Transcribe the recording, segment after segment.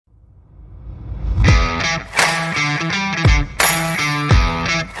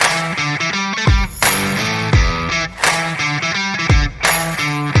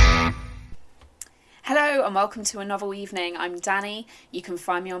welcome to A Novel Evening. I'm Danny. You can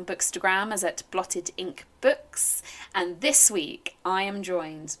find me on Bookstagram as at Blotted Ink Books. And this week I am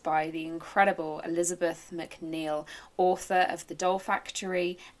joined by the incredible Elizabeth Macneal, author of The Doll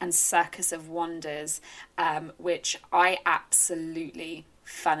Factory and Circus of Wonders, which I absolutely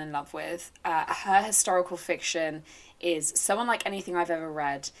fell in love with. Her historical fiction is so unlike anything I've ever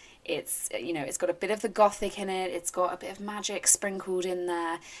read. It's got a bit of the gothic in it. It's got a bit of magic sprinkled in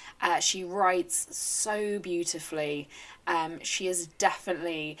there. She writes so beautifully. She is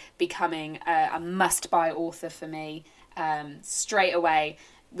definitely becoming a must-buy author for me straight away.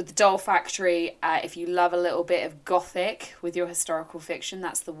 With The Doll Factory, if you love a little bit of gothic with your historical fiction,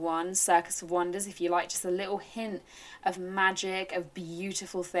 that's the one. Circus of Wonders, if you like just a little hint of magic, of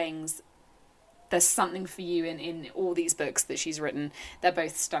beautiful things, there's something for you in all these books that she's written. They're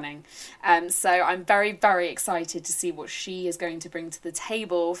both stunning. So I'm very, very excited to see what she is going to bring to the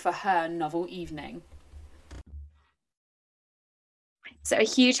table for her novel evening. So a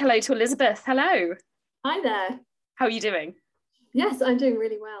huge hello to Elizabeth. Hello. Hi there. How are you doing? Yes, I'm doing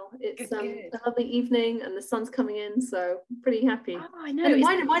really well. It's Good. a lovely evening and the sun's coming in, so I'm pretty happy. Oh, I know. And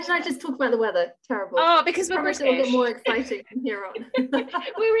why did I just talk about the weather? Terrible. Oh, because we're British. British. It'll get more exciting from here on.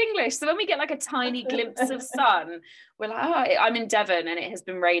 We're English, so when we get like a tiny glimpse of sun, we're like, oh, I'm in Devon and it has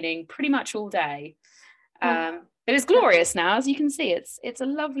been raining pretty much all day. But it's glorious now, as you can see. It's a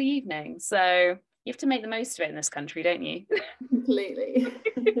lovely evening, so you have to make the most of it in this country, don't you? Completely.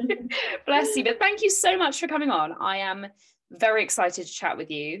 Bless you. But thank you so much for coming on. I am very excited to chat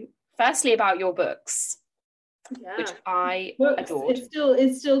with you. Firstly, about your books, which I adored.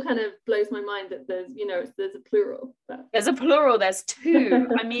 It still kind of blows my mind that there's a plural. But... There's a plural. There's two.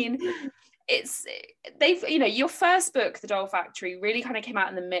 I mean, your first book, The Doll Factory, really kind of came out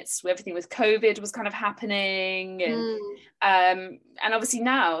in the midst where everything with COVID was kind of happening, and obviously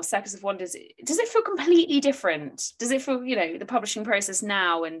now Circus of Wonders. Does it feel completely different? Does it feel the publishing process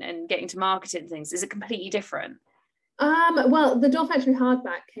now and getting to market it and things? Is it completely different? Well, the Doll Factory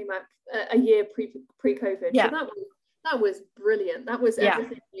hardback came out a year pre-COVID. Yeah. So that was brilliant. That was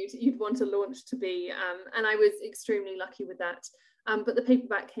everything you'd want a launch to be. And I was extremely lucky with that. But the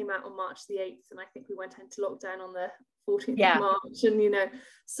paperback came out on March the 8th, and I think we went into lockdown on the 14th of March. And,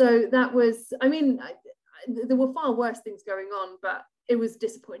 so that was, there were far worse things going on, but it was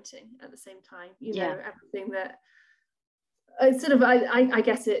disappointing at the same time. Everything that I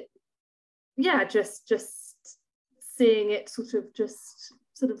guess it, just seeing it sort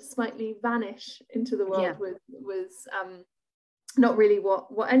of slightly vanish into the world was not really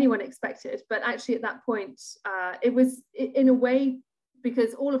what anyone expected. But actually at that point it was in a way,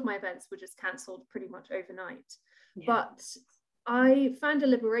 because all of my events were just cancelled pretty much overnight. But I found a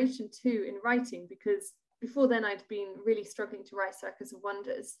liberation too in writing, because before then I'd been really struggling to write Circus of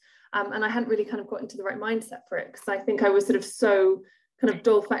Wonders, and I hadn't really kind of got into the right mindset for it, because I think I was sort of so kind of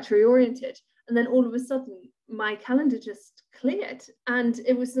Doll Factory oriented. And then all of a sudden my calendar just cleared, and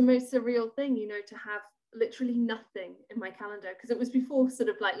it was the most surreal thing, to have literally nothing in my calendar, because it was before sort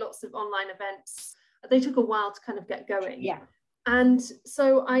of like lots of online events. They took a while to kind of get going. And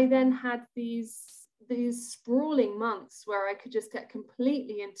so I then had these sprawling months where I could just get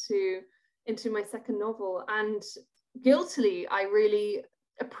completely into my second novel, and guiltily I really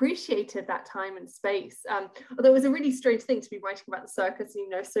appreciated that time and space. Although it was a really strange thing to be writing about the circus.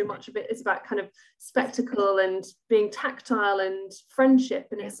 So much of it is about kind of spectacle and being tactile and friendship,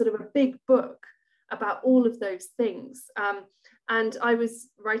 and it's sort of a big book about all of those things. And I was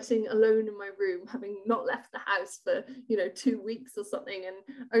writing alone in my room, having not left the house for 2 weeks or something, and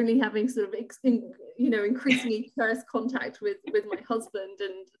only having sort of increasingly close contact with my husband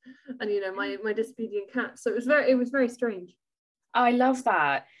and my disobedient cat. So it was very strange. I love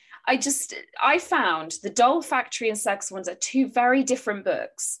that. I found The Doll Factory and Circus of Wonders are two very different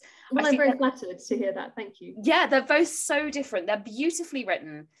books. Well, I'm very flattered to hear that. Thank you. Yeah, they're both so different. They're beautifully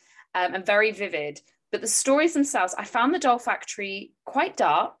written and very vivid. But the stories themselves, I found The Doll Factory quite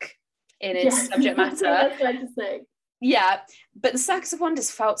dark in its subject matter. That's what I have to say. Yeah, but The Circus of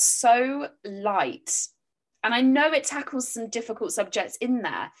Wonders felt so light. And I know it tackles some difficult subjects in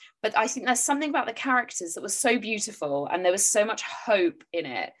there, but I think there's something about the characters that was so beautiful, and there was so much hope in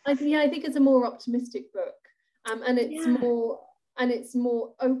it. I think it's a more optimistic book, and it's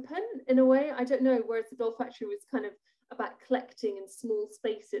more open in a way. I don't know, whereas The Doll Factory was kind of about collecting in small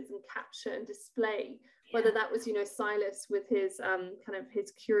spaces and capture and display, whether that was Silas with his kind of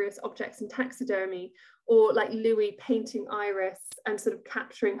his curious objects and taxidermy, or like Louis painting Iris and sort of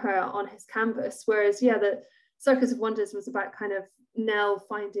capturing her on his canvas, whereas the Circus of Wonders was about kind of Nell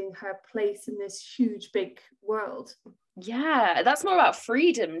finding her place in this huge big world. Yeah, that's more about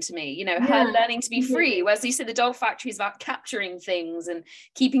freedom to me, you know, her Yeah, learning to be free. completely. Whereas you said the doll factory is about capturing things and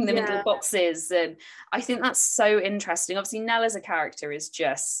keeping them in little Yeah. boxes. And I think that's so interesting. Obviously, Nell as a character is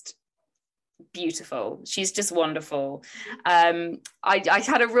just beautiful. She's just wonderful. I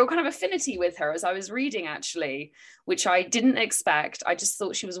had a real kind of affinity with her as I was reading, actually, which I didn't expect. I just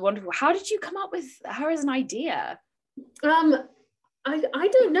thought she was wonderful. How did you come up with her as an idea? Um, I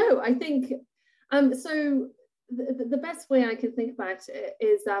don't know. I think so the best way I can think about it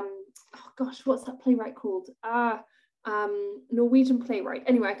is oh gosh, what's that playwright called? Norwegian playwright.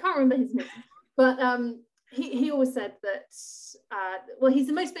 Anyway, I can't remember his name, but he always said that well, he's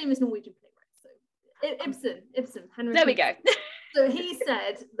the most famous Norwegian playwright. So Ibsen, Henrik. There we go. So he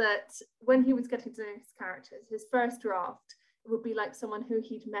said that when he was getting to know his characters, his first draft would be like someone who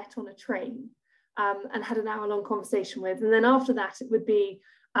he'd met on a train and had an hour-long conversation with, and then after that it would be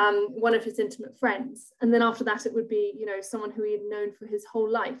one of his intimate friends, and then after that it would be, you know, someone who he had known for his whole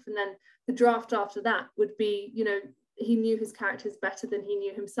life, and then the draft after that would be, you know, he knew his characters better than he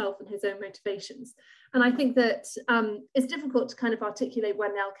knew himself and his own motivations. And I think that it's difficult to kind of articulate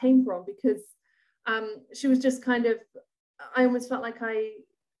where Nell came from, because she was just kind of, I almost felt like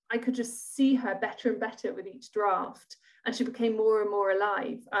I could just see her better and better with each draft, and she became more and more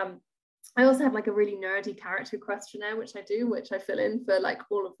alive. I also have like a really nerdy character questionnaire, which I fill in for like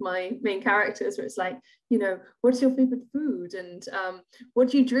all of my main characters, where it's like, you know, what's your favorite food, and what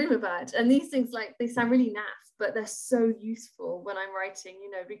do you dream about? And these things, like, they sound really naff, but they're so useful when I'm writing,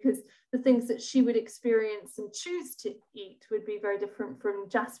 you know, because the things that she would experience and choose to eat would be very different from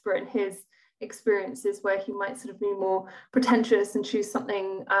Jasper and his experiences, where he might sort of be more pretentious and choose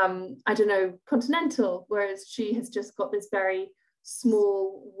something, I don't know, continental, whereas she has just got this very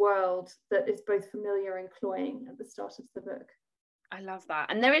small world that is both familiar and cloying at the start of the book. I love that.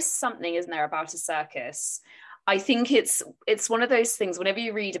 And there is something, isn't there, about a circus? I think it's one of those things, whenever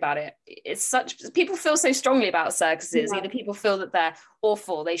you read about it, it's such, people feel so strongly about circuses. Yeah. Either people feel that they're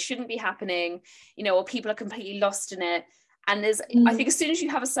awful, they shouldn't be happening, you know, or people are completely lost in it. And I think as soon as you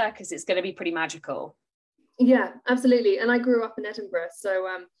have a circus, it's going to be pretty magical. Yeah, absolutely. And I grew up in Edinburgh, so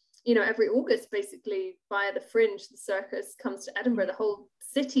you know, every August, basically, via the Fringe, the circus comes to Edinburgh. The whole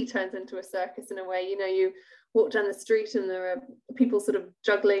city turns into a circus in a way. You know, you walk down the street and there are people sort of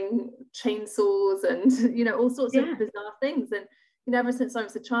juggling chainsaws and, you know, all sorts of bizarre things. And, you know, ever since I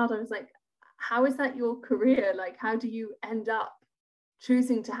was a child, I was like, how is that your career? Like, how do you end up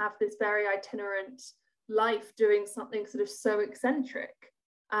choosing to have this very itinerant life doing something sort of so eccentric?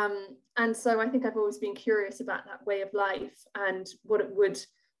 And so I think I've always been curious about that way of life and what it would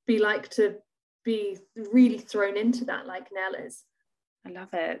be like to be really thrown into that, like Nell is. I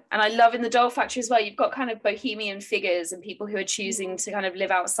love it. And I love in the doll factory as well, you've got kind of bohemian figures and people who are choosing to kind of live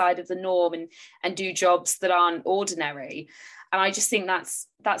outside of the norm and do jobs that aren't ordinary. And I just think that's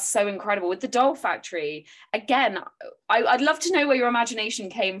so incredible. With the doll factory, again, I'd love to know where your imagination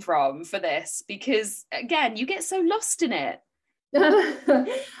came from for this, because again, you get so lost in it.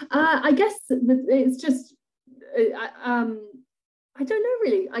 I guess it's just I don't know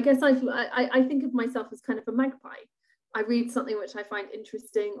really. I guess I think of myself as kind of a magpie. I read something which I find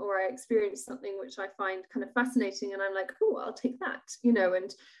interesting, or I experience something which I find kind of fascinating, and I'm like, oh, I'll take that, you know.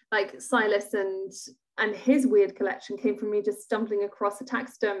 And like Silas and his weird collection came from me just stumbling across a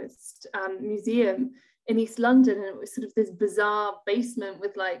taxidermist museum in East London, and it was sort of this bizarre basement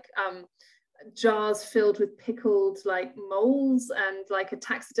with like jars filled with pickled like moles and like a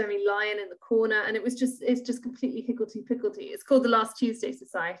taxidermy lion in the corner, and it's just completely higgledy-piggledy. It's called the Last Tuesday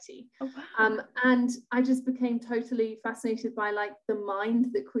Society. Oh, wow. And I just became totally fascinated by like the mind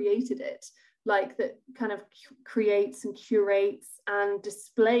that created it, like that kind of creates and curates and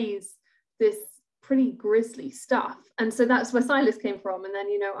displays this pretty grisly stuff. And so that's where Silas came from. And then,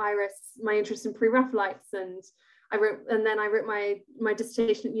 you know, Iris, my interest in pre-Raphaelites, and I wrote my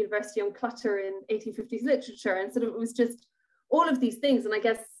dissertation at university on clutter in 1850s literature. And sort of it was just all of these things. And I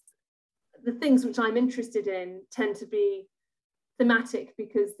guess the things which I'm interested in tend to be thematic,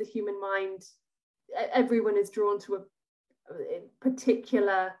 because the human mind, everyone is drawn to a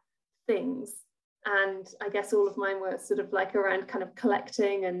particular things. And I guess all of mine were sort of like around kind of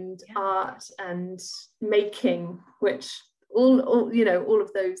collecting and art and making, which all you know, all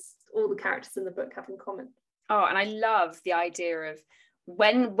the characters in the book have in common. Oh, and I love the idea of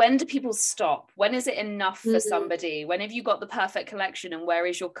when do people stop? When is it enough for somebody? When have you got the perfect collection, and where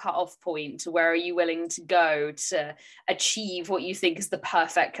is your cut-off point? Where are you willing to go to achieve what you think is the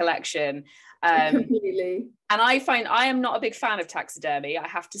perfect collection? Completely. And I find I am not a big fan of taxidermy, I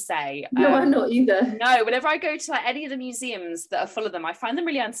have to say. No, I'm not either. No, whenever I go to like any of the museums that are full of them, I find them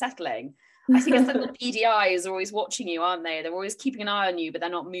really unsettling. I think it's the little beady eyes are always watching you, aren't they? They're always keeping an eye on you, but they're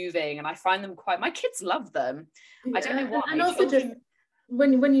not moving. And I find them my kids love them. Yeah. I don't know why. And also just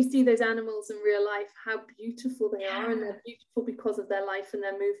when you see those animals in real life, how beautiful they are, and they're beautiful because of their life and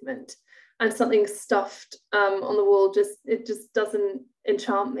their movement. And something stuffed on the wall just doesn't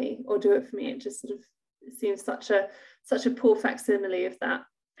enchant me or do it for me. It just sort of seems such a poor facsimile of that.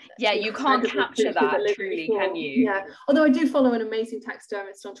 Yeah, you can't capture that truly, can you? Yeah, although I do follow an amazing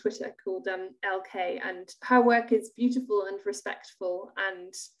taxidermist on Twitter called LK, and her work is beautiful and respectful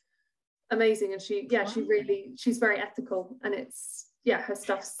and amazing. And she's very ethical, and it's her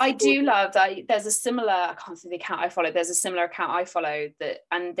stuff's I do love that. There's a similar, I can't think of the account I follow, there's a similar account I follow that,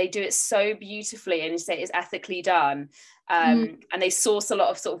 and they do it so beautifully, and you say it's ethically done. And they source a lot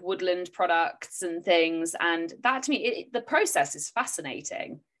of sort of woodland products and things, and that to me, the process is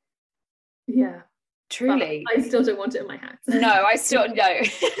fascinating. Yeah, truly. But I still don't want it in my house. No, I still no.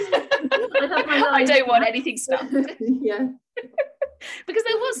 I don't want anything stuffed. Yeah. Because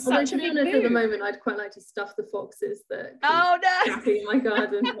there was such a big boom. At the moment, I'd quite like to stuff the foxes that in my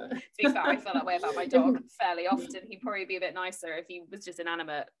garden. To be fair, I feel that way about my dog fairly often. He'd probably be a bit nicer if he was just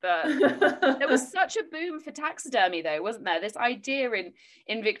inanimate. But there was such a boom for taxidermy, though, wasn't there? This idea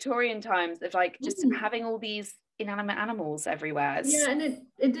in Victorian times of like just having all these inanimate animals everywhere. And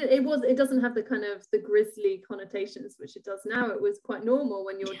it doesn't have the kind of the grisly connotations which it does now. It was quite normal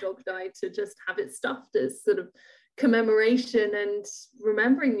when your dog died to just have it stuffed as sort of commemoration and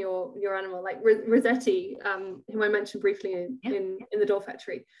remembering your animal. Like Rossetti, whom I mentioned briefly in the Doll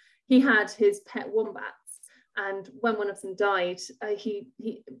Factory, he had his pet wombats, and when one of them died, he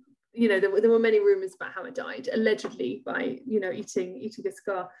there were many rumors about how it died, allegedly by eating a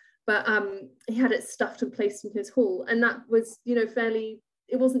scar, but he had it stuffed and placed in his hall, and that was fairly,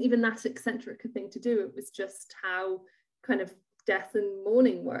 it wasn't even that eccentric a thing to do. It was just how kind of death and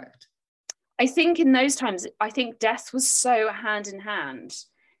mourning worked. I think in those times, I think death was so hand in hand.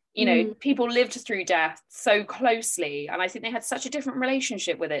 People lived through death so closely, and I think they had such a different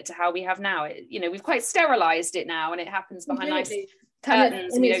relationship with it to how we have now. We've quite sterilized it now, and it happens behind nice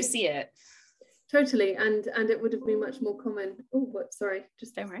curtains, and we don't see it. Totally, and it would have been much more common. Oh, what? Sorry,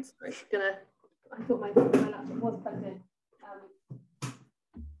 just don't worry. Sorry, I thought my laptop was plugged in.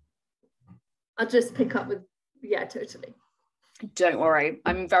 I'll just pick up with totally. Don't worry,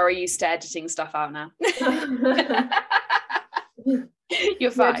 I'm very used to editing stuff out now.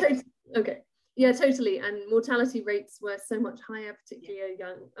 You're fine. Okay. Yeah, totally. And mortality rates were so much higher, particularly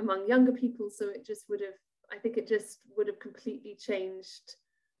among younger people. So it just would have completely changed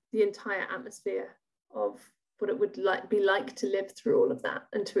the entire atmosphere of what it would be like to live through all of that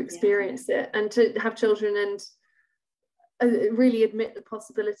and to experience it, and to have children and really admit the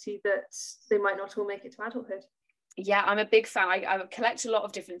possibility that they might not all make it to adulthood. Yeah, I'm a big fan. I collect a lot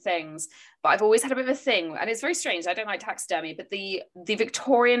of different things, but I've always had a bit of a thing, and it's very strange. I don't like taxidermy, but the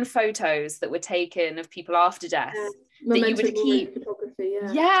Victorian photos that were taken of people after death that you would keep.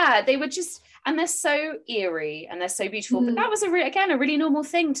 Yeah, they were just, and they're so eerie and they're so beautiful. But that was a really normal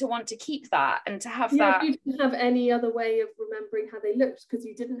thing to want to keep that and to have that. You didn't have any other way of remembering how they looked, because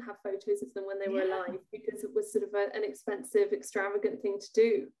you didn't have photos of them when they were alive, because it was sort of an expensive, extravagant thing to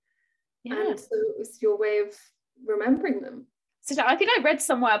do. And so it was your way of remembering them. So I think I read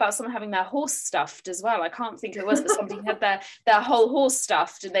somewhere about someone having their horse stuffed as well. I can't think who it was, but somebody had their whole horse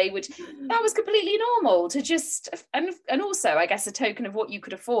stuffed, and that was completely normal to just, and also I guess a token of what you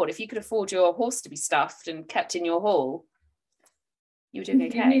could afford. If you could afford your horse to be stuffed and kept in your hall, you were doing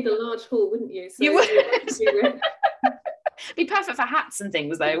okay. You'd need a large hall, wouldn't you? So you would. Be perfect for hats and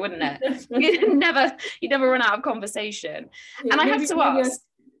things though, wouldn't it? You'd never run out of conversation. And I have to ask,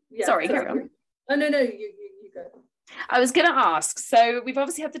 sorry, carry on. Oh no, you go. I was going to ask, so we've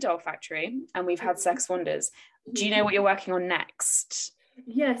obviously had the Doll Factory and we've had Sex Wonders. Do you know what you're working on next?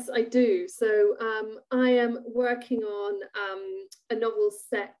 Yes, I do. So I am working on a novel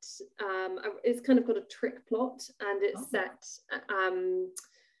set. It's kind of got a trick plot, and it's set.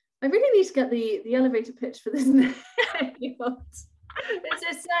 I really need to get the elevator pitch for this.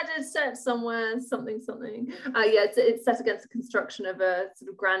 It's set somewhere, something. It's set against the construction of a sort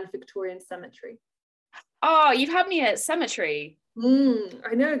of grand Victorian cemetery. Oh, you've had me at cemetery.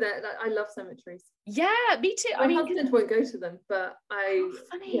 I know that I love cemeteries. Yeah, me too. My husband won't go to them, but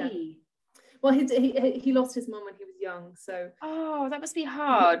funny. Yeah. Well, he lost his mum when he was young, so. Oh, that must be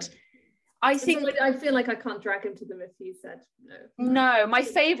hard. I think I feel like I can't drag him to them if he said no. No, my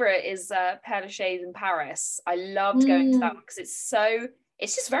favourite is Père Lachaise in Paris. I loved going to that one because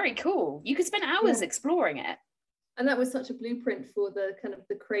it's just very cool. You could spend hours exploring it. And that was such a blueprint for the kind of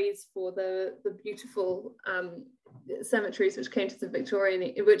the craze for the beautiful cemeteries which came to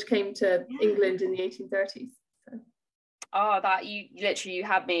the which came to England in the 1830s. So. Oh, that you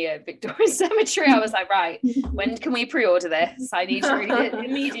had me at Victoria Cemetery. I was like, right, when can we pre-order this? I need to read it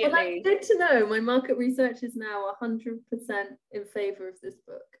immediately. Well, that's good to know. My market research is now 100% in favor of this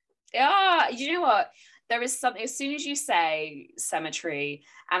book. Yeah, you know what? There is something, as soon as you say cemetery,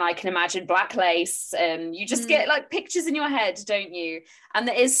 and I can imagine black lace, and you just get like pictures in your head, don't you? And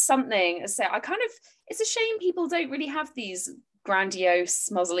there is something, so it's a shame people don't really have these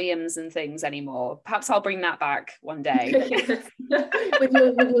grandiose mausoleums and things anymore. Perhaps I'll bring that back one day. with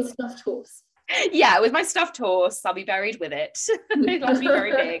your stuffed horse. Yeah, with my stuffed horse, I'll be buried with it. It'll be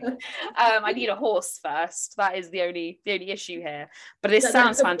very big. I need a horse first. That is the only issue here. But it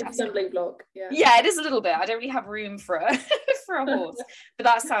sounds fantastic. Stumbling block. Yeah, it is a little bit. I don't really have room for a for a horse, but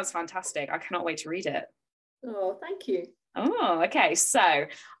that sounds fantastic. I cannot wait to read it. Oh, thank you. Oh, okay. So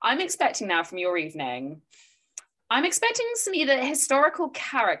I'm expecting now from your evening. I'm expecting some either historical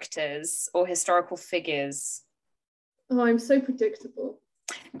characters or historical figures. Oh, I'm so predictable.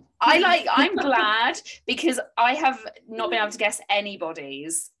 I'm glad, because I have not been able to guess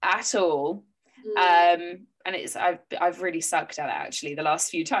anybody's at all. And I've really sucked at it, actually. The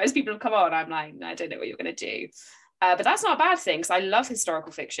last few times people have come on, I'm like, I don't know what you're going to do. But that's not a bad thing, because I love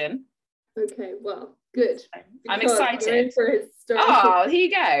historical fiction. Okay, well, good. I'm excited. Oh, here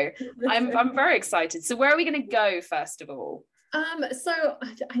you go. I'm very excited. So where are we going to go first of all? So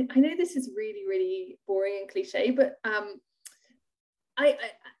I know this is really, really boring and cliche, but I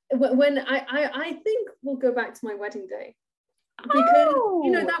think we'll go back to my wedding day,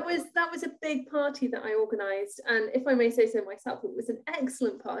 because that was a big party that I organized, and if I may say so myself, it was an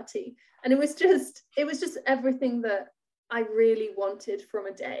excellent party, and it was just everything that I really wanted from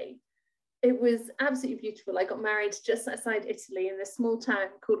a day. It was absolutely beautiful. I got married just outside Italy in this small town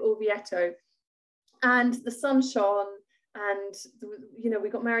called Orvieto, and the sun shone, and we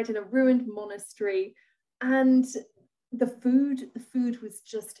got married in a ruined monastery, and the food was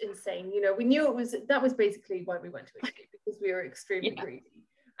just insane. We knew that was basically why we went to Italy, because we were extremely greedy.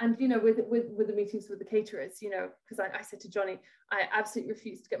 And with the meetings with the caterers, because I said to Johnny, I absolutely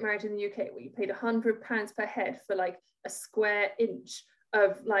refused to get married in the UK where you paid £100 per head for like a square inch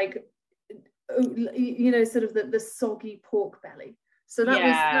of like sort of the soggy pork belly. So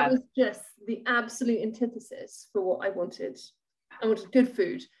that was just the absolute antithesis for what I wanted. I wanted good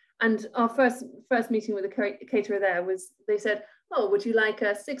food. And our first meeting with the caterer there they said, oh, would you like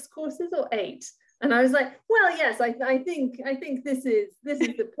 6 courses or 8? And I was like, well, yes, I think this is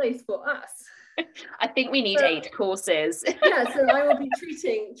the place for us. I think we need 8 courses. Yeah, so I will be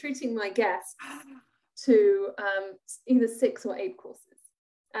treating my guests to either 6 or 8 courses.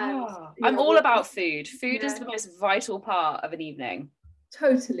 And, I'm all about food. Food is the most vital part of an evening.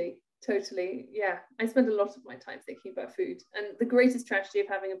 Totally. Yeah, I spend a lot of my time thinking about food, and the greatest tragedy of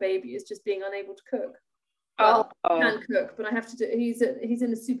having a baby is just being unable to cook. I can cook, but I have to do. He's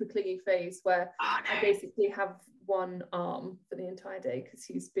in a super clingy phase where I basically have one arm for the entire day because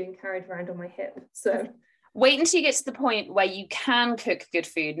he's being carried around on my hip. So wait until you get to the point where you can cook good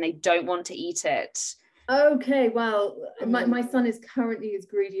food and they don't want to eat it. Okay, well, my son is currently as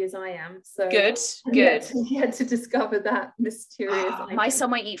greedy as I am, so good. Yet to discover that mysterious. My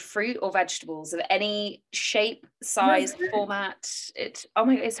son might eat fruit or vegetables of any shape, size, format. Oh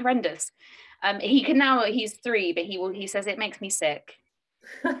my god, it's horrendous. He can now. He's 3, but he says it makes me sick.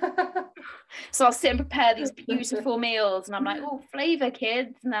 So I'll sit and prepare these beautiful meals, and I'm like, oh, flavor,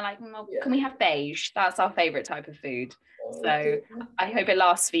 kids, and they're like, well, can we have beige? That's our favorite type of food. So I hope it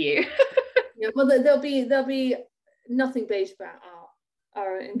lasts for you. Yeah, well, there'll be nothing beige about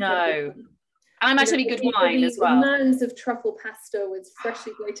our no. And I imagine it'll be good wine as well. Mounds of truffle pasta with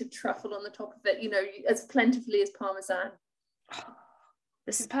freshly grated truffle on the top of it, as plentifully as parmesan.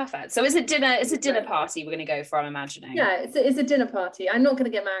 This is perfect. So it's a dinner party we're going to go for, I'm imagining. Yeah, it's a dinner party. I'm not going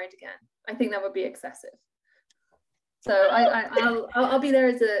to get married again. I think that would be excessive. So I'll be there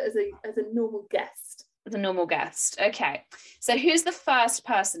as a normal guest. As a normal guest. Okay. So who's the first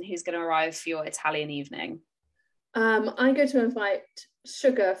person who's going to arrive for your Italian evening? I'm going to invite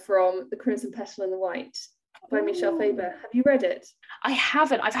Sugar from The Crimson Petal and the White by Michel Faber. Have you read it? I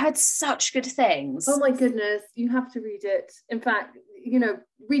haven't. I've heard such good things. Oh my goodness, you have to read it. In fact,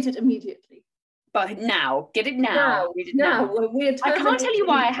 read it immediately. But now, get it now. Read it now. I can't tell you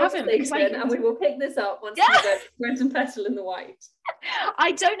why I haven't, because and we will pick this up once we get Crimson Petal and the White.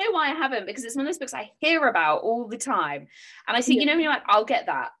 I don't know why I haven't, because it's one of those books I hear about all the time, and I think when you're like, I'll get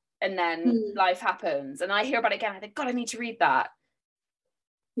that, and then life happens, and I hear about it again. I think, God, I need to read that.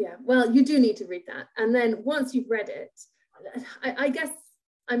 Yeah, well, you do need to read that, and then once you've read it, I guess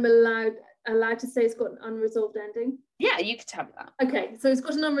I'm allowed. allowed to say it's got an unresolved ending? Yeah, you could tell me that. Okay, so it's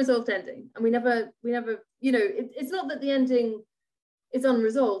got an unresolved ending, and we never, you know, it's not that the ending is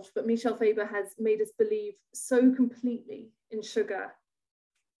unresolved, but Michelle Faber has made us believe so completely in Sugar,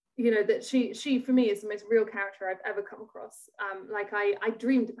 you know, that she for me is the most real character I've ever come across. Like I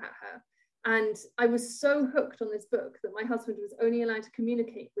dreamed about her, and I was so hooked on this book that my husband was only allowed to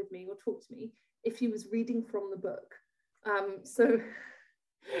communicate with me or talk to me if he was reading from the book.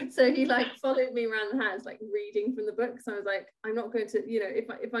 So he like followed me around the house, like reading from the book. So I was like, I'm not going to, you know,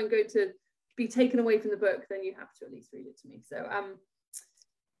 if I'm going to be taken away from the book, then you have to at least read it to me. So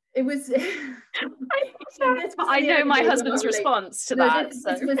it was. I know my husband's response to that.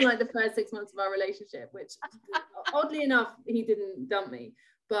 This was like the first 6 months of our relationship, which oddly enough, he didn't dump me,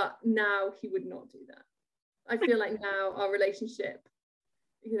 but now he would not do that. I feel like now our relationship,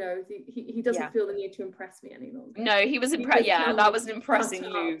 you know, he doesn't feel the need to impress me any longer. No, he was impressed. Yeah, that was an impressive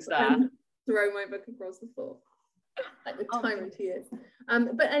move there. Throw my book across the floor, like the tyrant he is.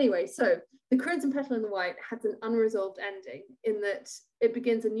 But anyway, so The Crimson Petal and the White has an unresolved ending in that it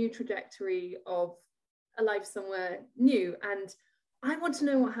begins a new trajectory of a life somewhere new, and I want to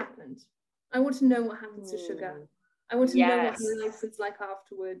know what happened. I want to know what happened to Sugar. I want to know what her life was like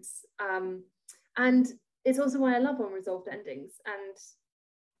afterwards. And it's also why I love unresolved endings,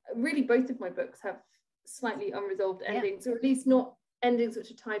 and really both of my books have slightly unresolved endings, or at least not endings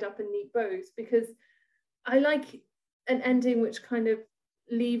which are tied up in neat bows, because I like an ending which kind of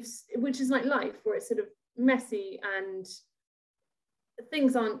leaves, which is like life, where it's sort of messy and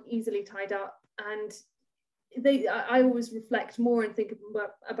things aren't easily tied up, and I always reflect more and think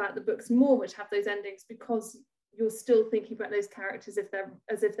about the books more which have those endings, because you're still thinking about those characters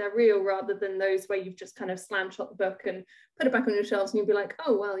as if they're real, rather than those where you've just kind of slam shot the book and put it back on your shelves and you'll be like,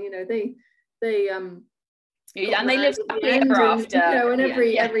 oh well, you know, they and they lived happily ever after. You know, and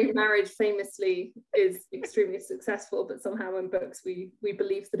every marriage famously is extremely successful, but somehow in books we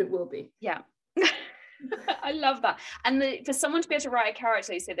believe that it will be. Yeah. I love that. And for someone to be able to write a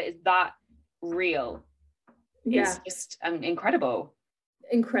character, you say that is that real, is just incredible.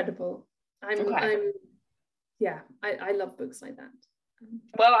 I love books like that.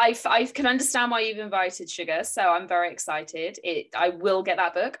 Well, I can understand why you've invited Sugar, so I'm very excited. I will get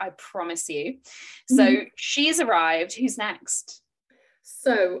that book, I promise you. So she's arrived. Who's next?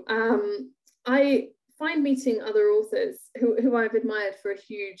 So I find meeting other authors who I've admired for a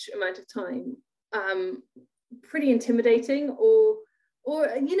huge amount of time pretty intimidating, or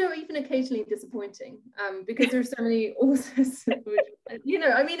you know, even occasionally disappointing, because there's so many authors, you know,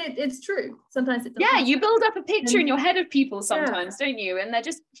 I mean, it's true. Sometimes it doesn't. You build up a picture in your head of people sometimes, don't you? And they're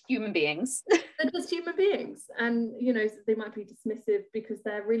just human beings. They're just human beings, and you know, they might be dismissive because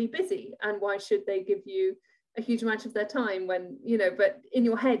they're really busy, and why should they give you a huge amount of their time when, you know, but in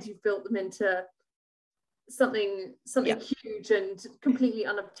your head you've built them into something huge and completely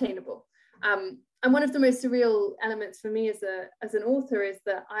unobtainable. And one of the most surreal elements for me as an author is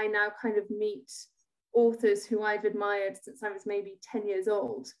that I now kind of meet authors who I've admired since I was maybe 10 years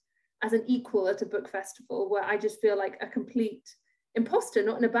old as an equal at a book festival, where I just feel like a complete imposter,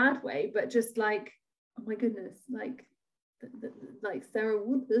 not in a bad way, but just like, oh my goodness, like Sarah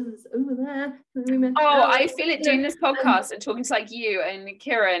Wood is over there. I feel it doing this podcast and talking to like you and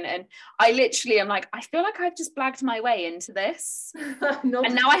Kieran, and I literally am like, I feel like I've just blagged my way into this and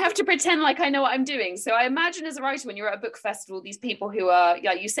now I have to pretend like I know what I'm doing. So I imagine as a writer, when you're at a book festival, these people who are,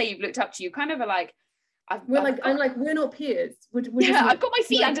 like you say, you've looked up to, you kind of are like, we're not peers. I've got my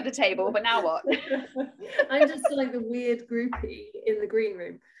feet under the table, but now what? I'm just like the weird groupie in the green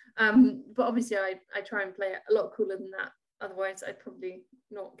room. But obviously I try and play it a lot cooler than that. Otherwise, I'd probably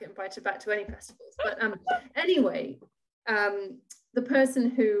not get invited back to any festivals. But anyway, the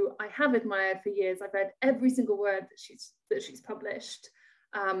person who I have admired for years, I've read every single word that she's published,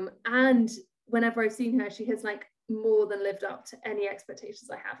 and whenever I've seen her, she has like more than lived up to any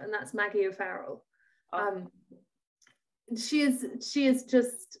expectations I have, and that's Maggie O'Farrell. She is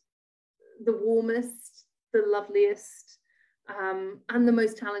just the warmest, the loveliest, and the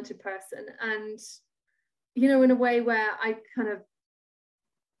most talented person, and you know, in a way where I kind of,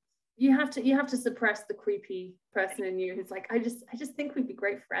 you have to suppress the creepy person in you who's like, I just think we'd be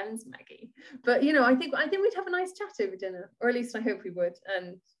great friends, Maggie. But you know, I think we'd have a nice chat over dinner, or at least I hope we would.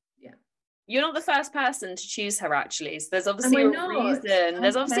 And yeah, you're not the first person to choose her, actually. So there's obviously a reason.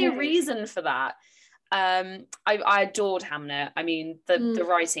 There's obviously a reason for that. I adored Hamnet. I mean, the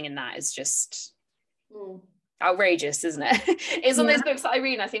writing in that is just outrageous, isn't it? It's one of those books that I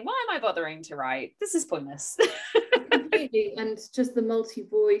read and I think, why am I bothering to write? This is pointless. Completely. And just the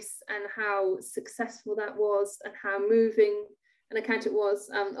multi-voice and how successful that was, and how moving an account it was.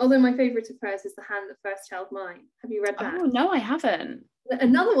 Although my favourite of hers is The Hand That First Held Mine. Have you read that? Oh no, I haven't.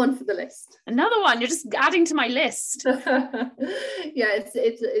 Another one for the list. Another one. You're just adding to my list. Yeah,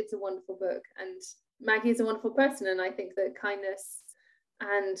 it's a wonderful book, and Maggie is a wonderful person, and I think that kindness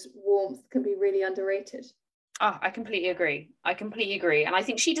and warmth can be really underrated. Oh, I completely agree. And I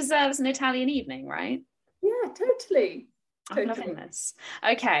think she deserves an Italian evening, right? Yeah, totally. I'm loving this.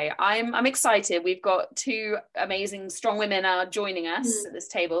 Okay, I'm excited. We've got two amazing strong women are joining us at this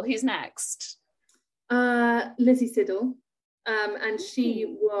table. Who's next? Lizzie Siddal, and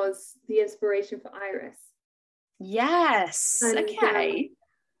she was the inspiration for Iris. Yes. And, okay.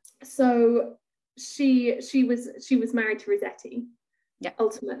 So she was married to Rossetti. Yeah.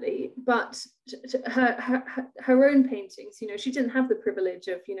 Ultimately, but her own paintings, you know, she didn't have the privilege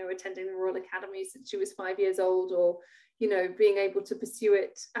of, you know, attending the Royal Academy since she was 5 years old, or, you know, being able to pursue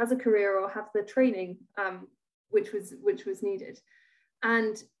it as a career or have the training which was needed.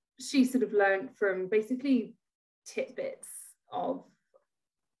 And she sort of learned from basically tidbits of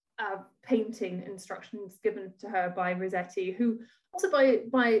painting instructions given to her by Rossetti, who also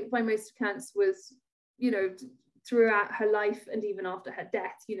by most accounts was, you know, throughout her life and even after her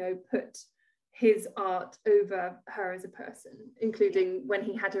death, you know, put his art over her as a person, including when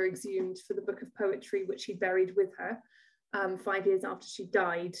he had her exhumed for the book of poetry, which he buried with her 5 years after she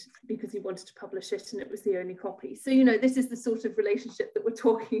died, because he wanted to publish it and it was the only copy. So, you know, this is the sort of relationship that we're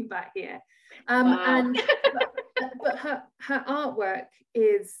talking about here. Wow. But her artwork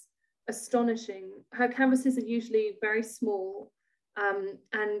is astonishing. Her canvases are usually very small,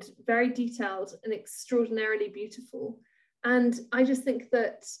 and very detailed and extraordinarily beautiful. And I just think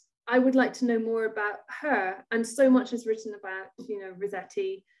that I would like to know more about her. And so much is written about, you know,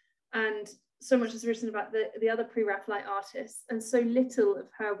 Rossetti, and so much is written about the other pre-Raphaelite artists, and so little of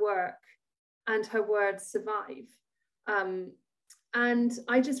her work and her words survive. And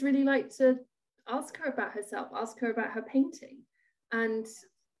I just really like to ask her about herself, ask her about her painting, and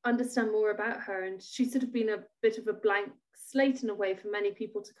understand more about her. And she's sort of been a bit of a blank slate in a way for many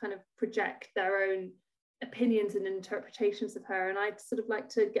people to kind of project their own opinions and interpretations of her. And I'd sort of like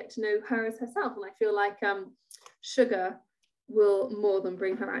to get to know her as herself. And I feel like Sugar will more than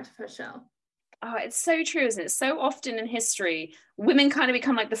bring her out of her shell. Oh, it's so true, isn't it? So often in history, women kind of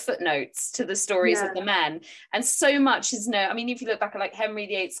become like the footnotes to the stories of the men. And so much is known. I mean, if you look back at like Henry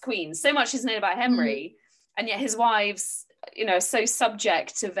VIII's Queen, so much is known about Henry, and yet his wives, you know, so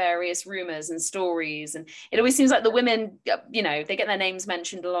subject to various rumors and stories. And it always seems like the women, you know, they get their names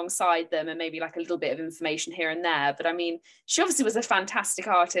mentioned alongside them and maybe like a little bit of information here and there. But I mean, she obviously was a fantastic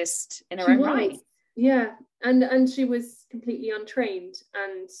artist in her own right. Yeah, and she was completely untrained.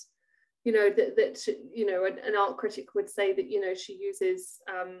 And you know, that you know, an art critic would say that, you know, she uses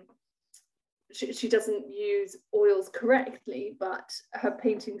she doesn't use oils correctly, but her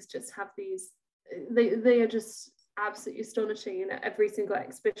paintings just have these, they are just absolutely astonishing. You know, every single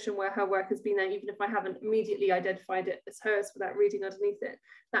exhibition where her work has been there, even if I haven't immediately identified it as hers without reading underneath it,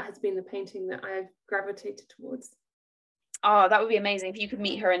 that has been the painting that I've gravitated towards. Oh, that would be amazing if you could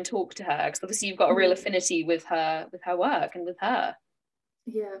meet her and talk to her, because obviously you've got a real affinity with her work and with her.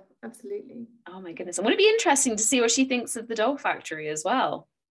 Yeah, absolutely. Oh my goodness. And would it be interesting to see what she thinks of the Dog Factory as well?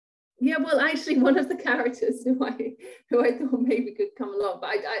 Yeah, well, actually, one of the characters who I thought maybe could come along, but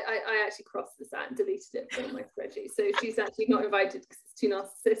I actually crossed this out and deleted it from my spreadsheet. So she's actually not invited because it's too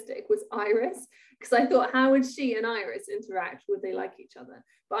narcissistic, was Iris. Because I thought, how would she and Iris interact? Would they like each other?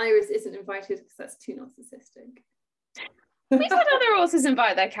 But Iris isn't invited because that's too narcissistic. We've had other authors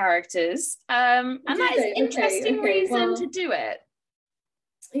invite their characters. And that is an interesting reason to do it.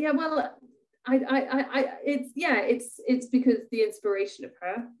 Yeah, well, it's because the inspiration of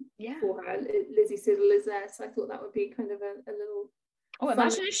her for her, Lizzie Siddal, is there. So I thought that would be kind of a little. Oh,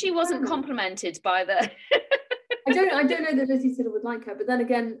 imagine if she wasn't complimented by the. I don't know that Lizzie Siddal would like her, but then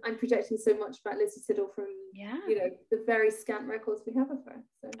again, I'm projecting so much about Lizzie Siddal from you know, the very scant records we have of her.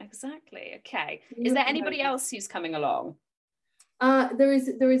 So. Exactly. Okay. Is there anybody else who's coming along? There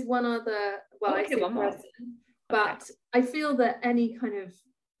is one other. Well, I say one more. Person, but I feel that any kind of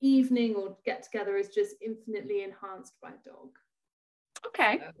evening or get together is just infinitely enhanced by a dog.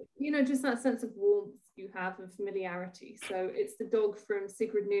 Okay. So, you know, just that sense of warmth you have and familiarity. So it's the dog from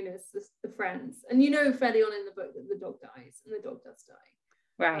Sigrid Nunes, the Friends, and you know fairly on in the book that the dog dies, and the dog does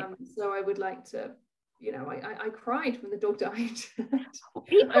die. Right. So I would like to, you know, I cried when the dog died.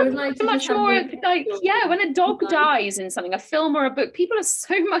 People I would like to much more like when a dog dies in something, a film or a book, people are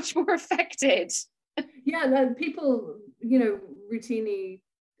so much more affected. Yeah, people, you know, routinely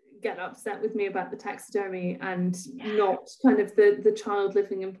get upset with me about the taxidermy and not kind of the child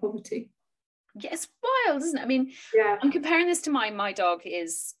living in poverty. Yeah, it's wild, isn't it? I mean, Yeah. I'm comparing this to mine. My dog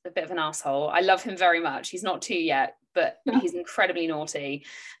is a bit of an asshole. I love him very much. He's not 2 yet, but he's incredibly naughty.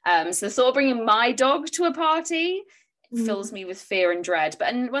 So the thought of bringing my dog to a party fills me with fear and dread. But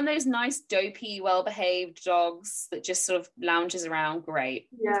and when those nice, dopey, well-behaved dogs that just sort of lounges around, great.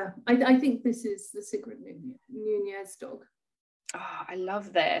 Yeah, I think this is the Sigrid Nunez dog. Oh, I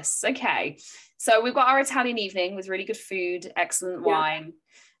love this. Okay, so we've got our Italian evening with really good food, excellent wine,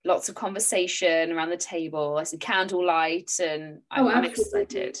 lots of conversation around the table. I see candlelight, and I'm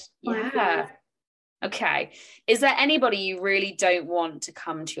excited. Yeah. Okay. Is there anybody you really don't want to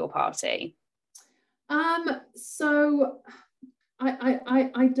come to your party? So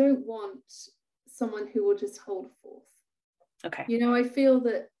I don't want someone who will just hold forth. Okay. You know, I feel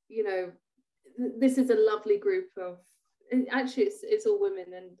that, you know, this is a lovely group of, actually it's all women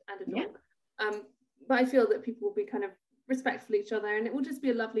and a dog. Yeah. But I feel that people will be kind of respectful of each other, and it will just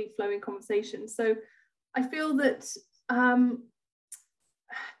be a lovely flowing conversation. So I feel that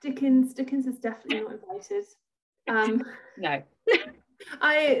Dickens is definitely not invited. No.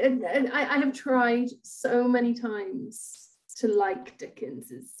 I have tried so many times to like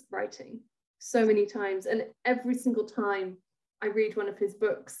Dickens's writing, so many times, and every single time I read one of his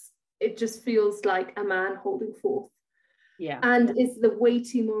books, it just feels like a man holding forth. Yeah. And it's the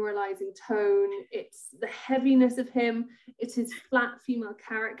weighty moralizing tone, it's the heaviness of him, it's his flat female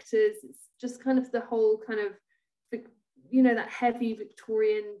characters, it's just kind of the whole kind of, you know, that heavy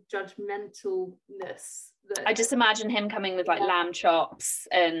Victorian judgmentalness. I just imagine him coming with like lamb chops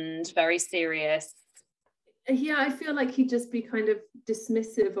and very serious. Yeah, I feel like he'd just be kind of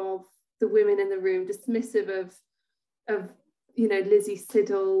dismissive of the women in the room, dismissive of you know, Lizzie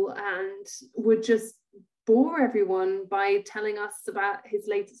Siddle, and would just bore everyone by telling us about his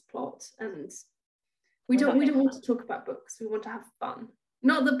latest plot. And we don't want to talk about books, we want to have fun.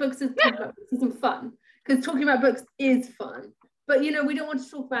 Not that books isn't fun, because talking about books is fun, but you know, we don't want to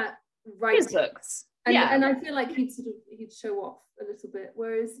talk about writing books. And I feel like he'd show off a little bit,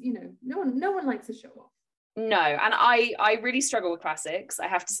 whereas, you know, no one likes to show off. No, and I really struggle with classics. I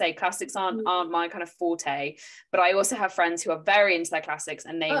have to say, classics aren't my kind of forte, but I also have friends who are very into their classics,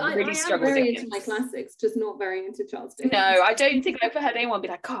 and they really struggle with Dickens. Into my classics, just not very into Charles Dickens. No, I don't think I've ever heard anyone be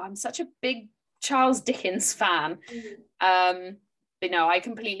like, oh, I'm such a big Charles Dickens fan. But no, I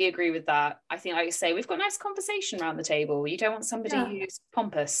completely agree with that. I think, like you say, we've got a nice conversation around the table. You don't want somebody who's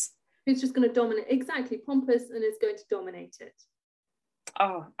pompous. Who's just going to dominate. Exactly, pompous, and is going to dominate it.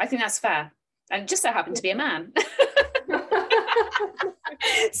 Oh, I think that's fair. And just so happened to be a man.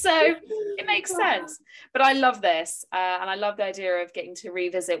 So it makes sense. But I love this. And I love the idea of getting to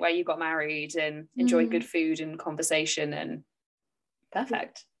revisit where you got married and enjoy good food and conversation. And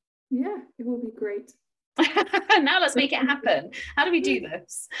perfect. Yeah, it will be great. Now let's make it happen. How do we do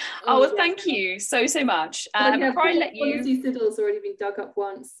this? Well, thank you so much. Before I let you, Lizzie Siddle's already been dug up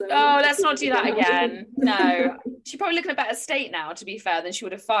once. So let's not do that again. No, she's probably looking in a better state now, to be fair, than she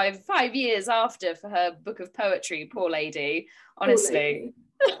would have five years after for her book of poetry. Poor lady, honestly.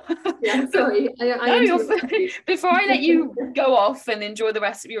 Yeah, sorry. Before I let you go off and enjoy the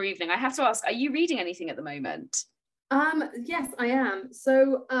rest of your evening, I have to ask: are you reading anything at the moment? Yes, I am.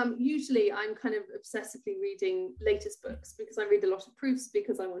 So usually I'm kind of obsessively reading latest books, because I read a lot of proofs,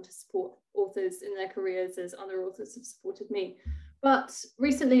 because I want to support authors in their careers as other authors have supported me. But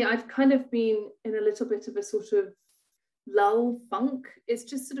recently I've kind of been in a little bit of a sort of lull funk. It's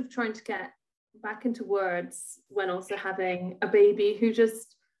just sort of trying to get back into words when also having a baby who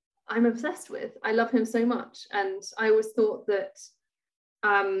just I'm obsessed with. I love him so much. And I always thought that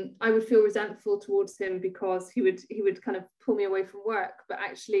I would feel resentful towards him because he would kind of pull me away from work, but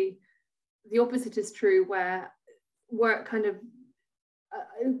actually the opposite is true, where work kind of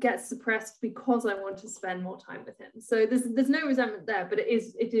gets suppressed because I want to spend more time with him. So there's no resentment there, but it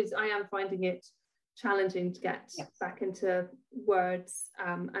is I am finding it challenging to get back into words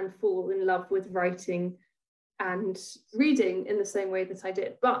and fall in love with writing and reading in the same way that I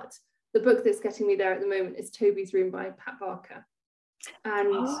did. But the book that's getting me there at the moment is Toby's Room by Pat Barker. And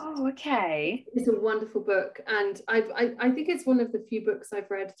it's a wonderful book, and I think it's one of the few books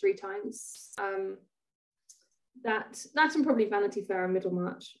I've read 3 times. That and probably Vanity Fair and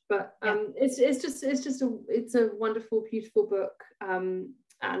Middlemarch, but it's a wonderful, beautiful book, and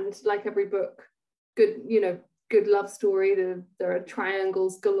like every book, good love story. There are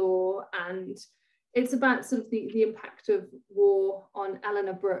triangles galore, and it's about sort of the impact of war on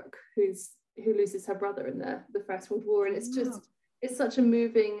Eleanor Brooke, who loses her brother in the First World War, and it's such a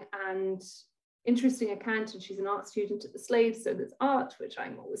moving and interesting account. And she's an art student at the Slade, so there's art, which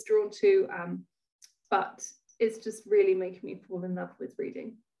I'm always drawn to, but it's just really making me fall in love with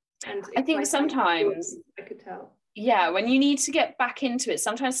reading. And I think sometimes I could tell. Yeah, when you need to get back into it,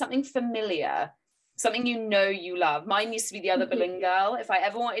 sometimes something familiar, something you love. Mine used to be The Other Boleyn Girl. If I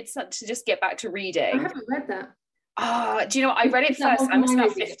ever wanted to just get back to reading. I haven't read that. Do you know what? I read it first. I was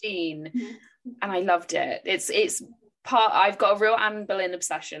about 15 and I loved it. It's part, I've got a real Anne Boleyn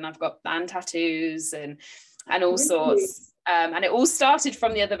obsession. I've got Anne tattoos and all sorts. And it all started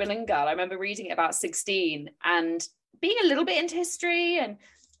from The Other Boleyn Girl. I remember reading it about 16 and being a little bit into history,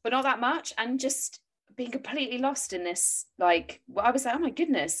 but not that much, and just being completely lost in this. Like, I was like, oh my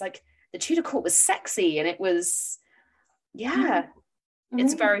goodness, like the Tudor court was sexy, and it was,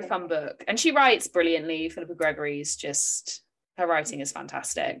 it's a very fun book. And she writes brilliantly. Philippa Gregory's just, her writing is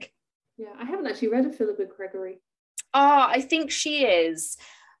fantastic. Yeah, I haven't actually read a Philippa Gregory. I think she is.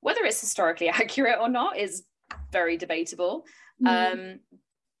 Whether it's historically accurate or not is very debatable.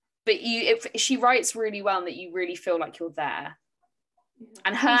 But she writes really well, and that you really feel like you're there.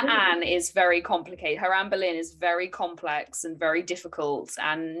 And her Anne is very complicated. Her Anne Boleyn is very complex and very difficult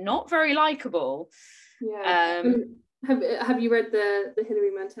and not very likable. Yeah. Have you read the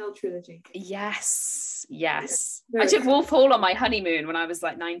Hilary Mantel trilogy? Yes. I took Wolf Hall on my honeymoon when I was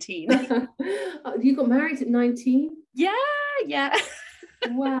like 19. You got married at 19? Yeah.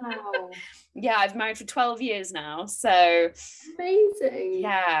 Wow. Yeah, I've married for 12 years now. So amazing.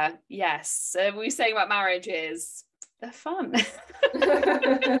 Yeah. Yes. We were saying about marriages. They're fun.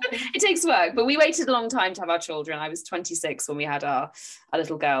 It takes work, but we waited a long time to have our children. I was 26 when we had our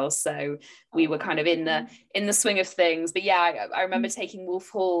little girls, so we were kind of in the swing of things. But yeah, I remember taking Wolf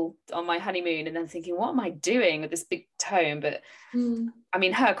Hall on my honeymoon and then thinking, what am I doing with this big tome? But I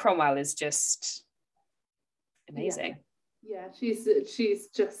mean, her Cromwell is just amazing. Yeah, she's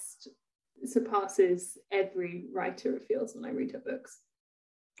just surpasses every writer, it feels, when I read her books.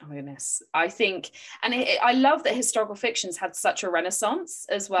 Oh my goodness. I think, and I love that historical fiction's had such a renaissance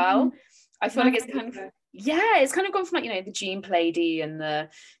as well. I feel like it's kind of, it's kind of gone from like, the Jean Plaidy and there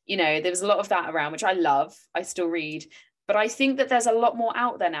was a lot of that around, which I love. I still read, but I think that there's a lot more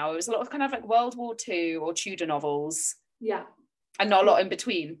out there now. It was a lot of kind of like World War II or Tudor novels. Yeah. And not a lot in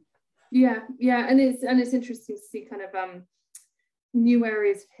between. Yeah. And it's interesting to see kind of new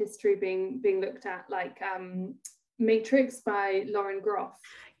areas of history being looked at, like Matrix by Lauren Groff.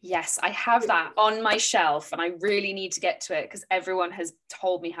 Yes, I have that on my shelf, and I really need to get to it because everyone has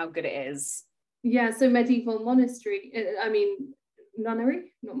told me how good it is. Yeah, so medieval monastery. I mean,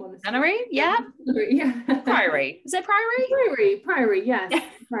 nunnery, not monastery. Nunnery, yeah. Nunnery, yeah. Priory. Is it priory? Priory, yes.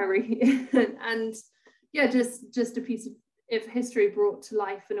 Priory. And yeah, just a piece of history brought to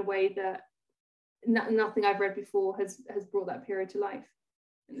life in a way that nothing I've read before has brought that period to life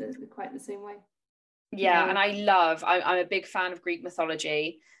in quite the same way. Yeah, and I'm a big fan of Greek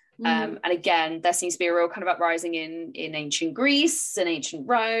mythology. And again, there seems to be a real kind of uprising in ancient Greece and ancient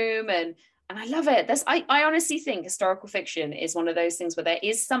Rome, and I love it. I honestly think historical fiction is one of those things where there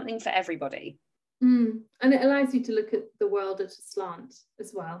is something for everybody. And it allows you to look at the world at a slant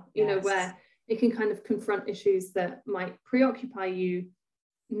as well, you know, where it can kind of confront issues that might preoccupy you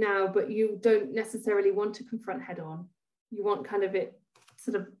now, but you don't necessarily want to confront head on. You want kind of it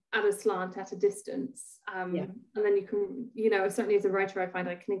sort of at a slant, at a distance, and then you can, certainly as a writer, I find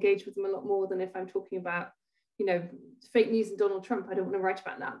I can engage with them a lot more than if I'm talking about, fake news and Donald Trump. I don't want to write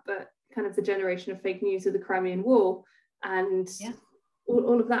about that, but kind of the generation of fake news of the Crimean War and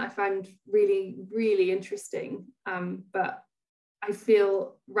all of that I find really, really interesting. But I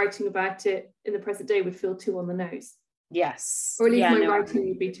feel writing about it in the present day would feel too on the nose. Yes. Or at least my writing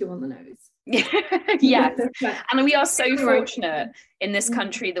would be too on the nose. Yes. And we are so fortunate in this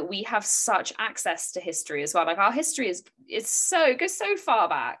country that we have such access to history as well. Like our history goes so far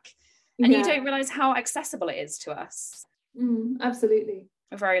back, and you don't realize how accessible it is to us. Absolutely.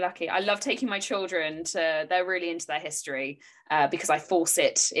 I'm very lucky. I love taking my children they're really into their history because I force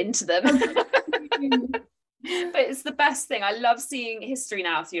it into them. But it's the best thing. I love seeing history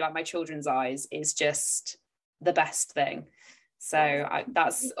now through like my children's eyes. Is just the best thing. So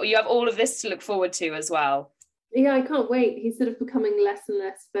you have all of this to look forward to as well. Yeah, I can't wait. He's sort of becoming less and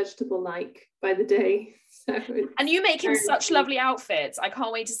less vegetable-like by the day. So and you make him such lovely outfits. I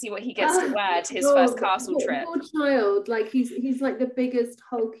can't wait to see what he gets to wear to his first castle trip. Poor child, like he's like the biggest,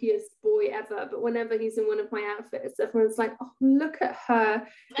 hulkiest boy ever. But whenever he's in one of my outfits, everyone's like, "Oh, look at her!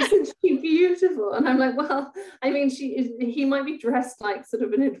 Isn't she beautiful?" And I'm like, "Well, I mean, he might be dressed like sort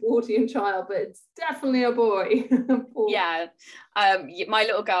of an Edwardian child, but it's definitely a boy." Yeah, my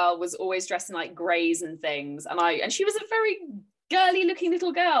little girl was always dressed in like greys and things, and she was a very girly looking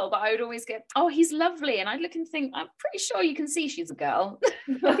little girl, but I would always get, oh, he's lovely. And I'd look and think, I'm pretty sure you can see she's a girl.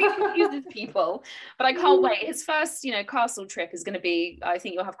 He confuses people, but I can't wait. His first, castle trip is going to be, I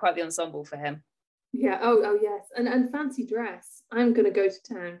think you'll have quite the ensemble for him. Yeah. Oh yes. And fancy dress. I'm going to go to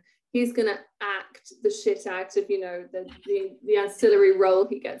town. He's going to act the shit out of, the ancillary role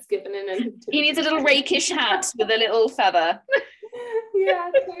he gets given in. And he needs a little rakish hat with a little feather. Yeah.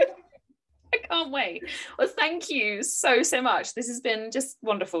 I can't wait. Well, thank you so much. This has been just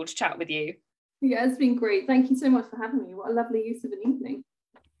wonderful to chat with you. Yeah, it's been great. Thank you so much for having me. What a lovely use of an evening.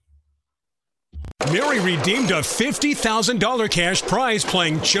 Mary redeemed a $50,000 cash prize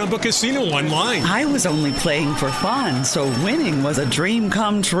playing Chumba Casino online. I was only playing for fun, so winning was a dream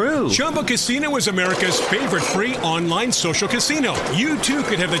come true. Chumba Casino is America's favorite free online social casino. You too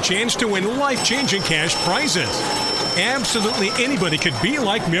could have the chance to win life-changing cash prizes. Absolutely anybody could be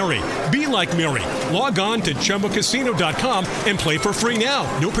like Mary. Be like Mary. Log on to ChumbaCasino.com and play for free now.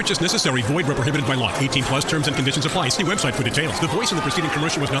 No purchase necessary. Void where prohibited by law. 18 plus terms and conditions apply. See website for details. The voice in the preceding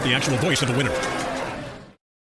commercial was not the actual voice of the winner.